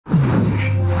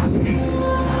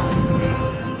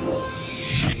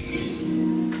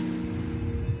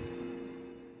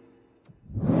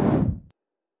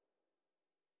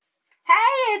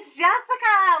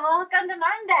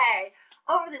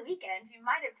weekend, you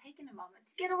might have taken a moment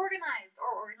to get organized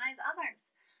or organize others.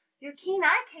 Your keen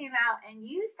eye came out and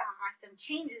you saw some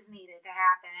changes needed to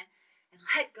happen and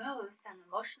let go of some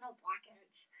emotional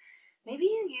blockage. Maybe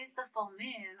you used the full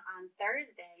moon on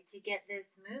Thursday to get this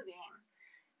moving.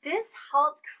 This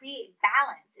helped create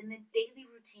balance in the daily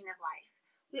routine of life.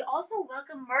 We also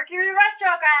welcome Mercury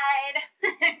retrograde,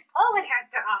 all it has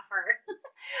to offer.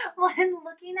 When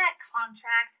looking at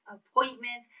contracts,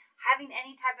 appointments, having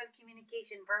any type of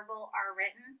communication, verbal or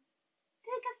written,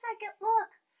 take a second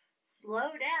look,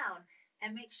 slow down,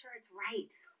 and make sure it's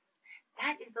right.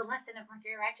 That is the lesson of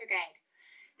Mercury retrograde.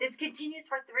 This continues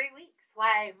for 3 weeks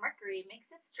while Mercury makes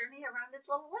its journey around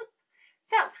its little loop.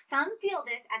 So some feel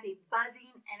this as a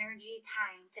buzzing energy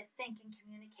time to think and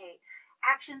communicate.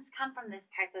 Actions come from this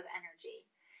type of energy.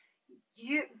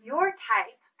 Your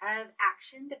type of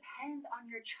action depends on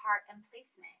your chart and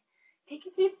placement. Take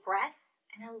a deep breath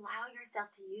and allow yourself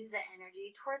to use the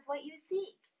energy towards what you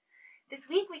seek. This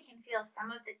week we can feel some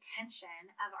of the tension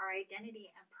of our identity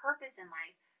and purpose in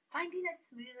life, finding a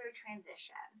smoother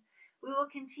transition. We will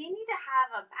continue to have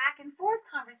a back and forth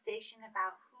conversation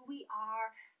about who we are,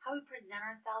 how we present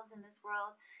ourselves in this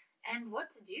world, and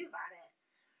what to do about it.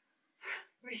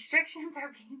 Restrictions are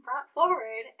being brought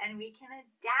forward and we can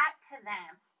adapt to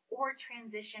them or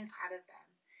transition out of them.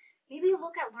 Maybe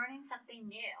look at learning something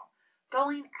new,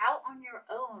 going out on your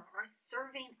own, or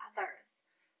serving others.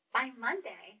 By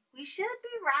Monday, we should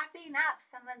be wrapping up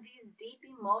some of these deep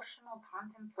emotional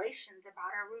contemplations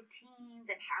about our routines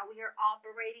and how we are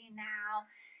operating now.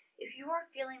 If you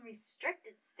are feeling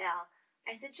restricted still,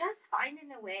 I suggest finding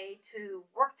a way to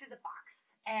work through the box.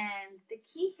 And the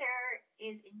key here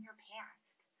is in your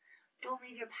past. Don't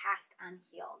leave your past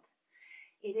unhealed.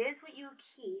 It is what you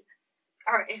keep,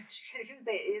 or I shouldn't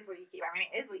say it is what you keep. I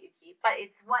mean, it is what you keep, but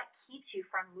it's what keeps you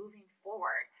from moving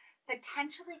forward,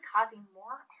 potentially causing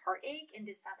more heartache and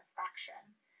dissatisfaction.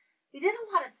 We did a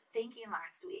lot of thinking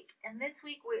last week, and this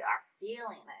week we are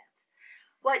feeling it.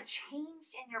 What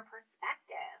changed in your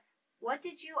perspective? What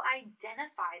did you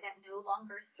identify that no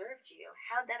longer served you?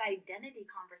 How did that identity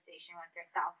conversation with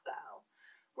yourself go?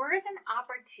 Where is an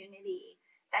opportunity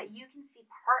that you can see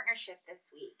partnership this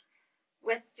week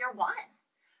with your one?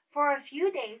 For a few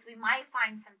days, we might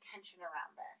find some tension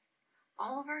around this.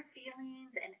 All of our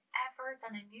feelings and efforts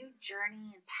on a new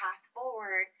journey and path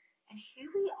forward and who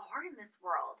we are in this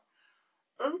world.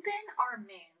 Open our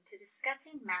moon to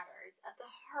discussing matters of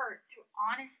the heart through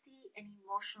honesty and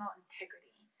emotional integrity.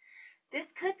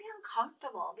 This could be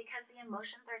uncomfortable because the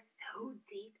emotions are so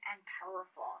deep and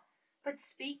powerful, but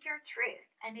speak your truth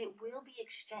and it will be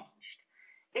exchanged.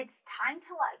 It's time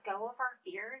to let go of our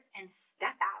fears and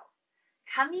step out.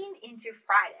 Coming into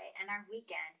Friday and our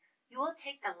weekend, you will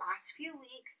take the last few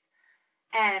weeks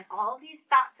and all these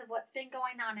thoughts of what's been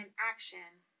going on in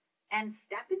action and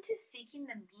step into seeking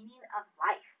the meaning of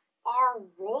life, our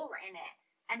role in it,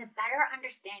 and a better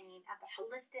understanding of the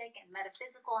holistic and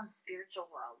metaphysical and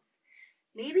spiritual worlds.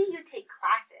 Maybe you take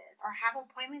classes or have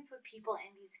appointments with people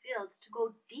in these fields to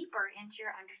go deeper into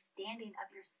your understanding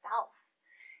of yourself.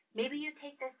 Maybe you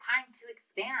take this time to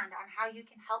expand on how you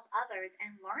can help others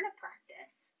and learn a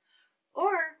practice.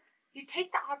 Or you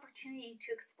take the opportunity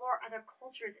to explore other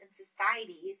cultures and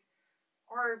societies,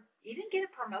 or even get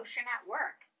a promotion at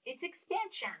work. It's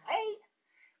expansion, right?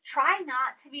 Try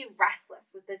not to be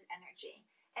restless with this energy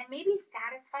and maybe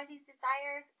satisfy these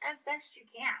desires as best you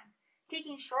can.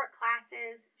 Taking short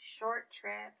classes, short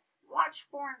trips, watch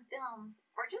foreign films,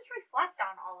 or just reflect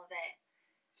on all of it.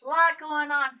 There's a lot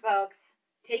going on, folks.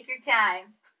 Take your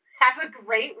time. Have a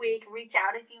great week. Reach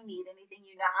out if you need anything.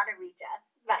 You know how to reach us.